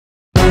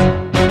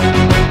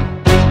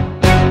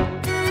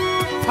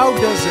How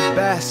does a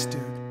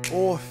bastard,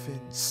 orphan,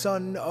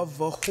 son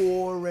of a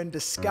whore and a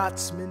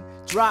Scotsman,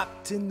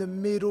 dropped in the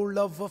middle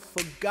of a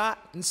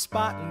forgotten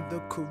spot in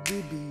the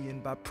Caribbean,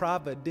 by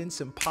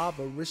providence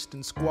impoverished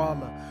and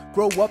squalor,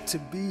 grow up to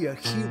be a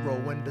hero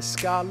and a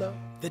scholar?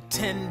 The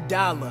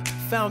 $10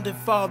 founding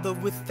father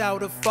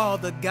without a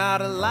father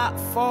got a lot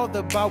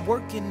farther by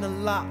working a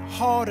lot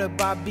harder,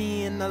 by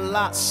being a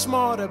lot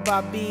smarter,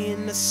 by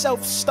being a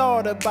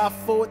self-starter. By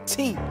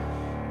 14,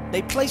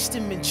 they placed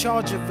him in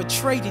charge of a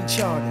trading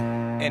charter.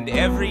 And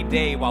every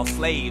day while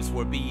slaves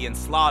were being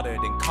slaughtered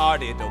and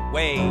carted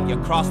away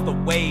across the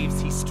waves,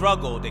 he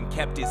struggled and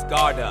kept his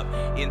guard up.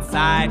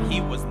 Inside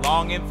he was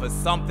longing for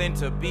something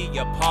to be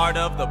a part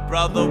of. The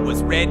brother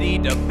was ready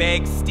to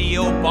beg,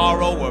 steal,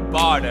 borrow, or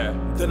barter.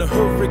 Then a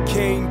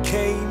hurricane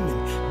came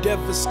and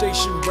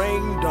devastation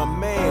reigned. Our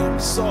man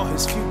saw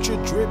his future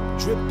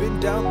dripping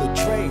down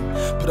the drain.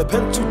 Put a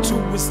pencil to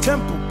his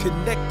temple,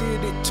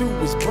 connected it to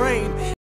his brain.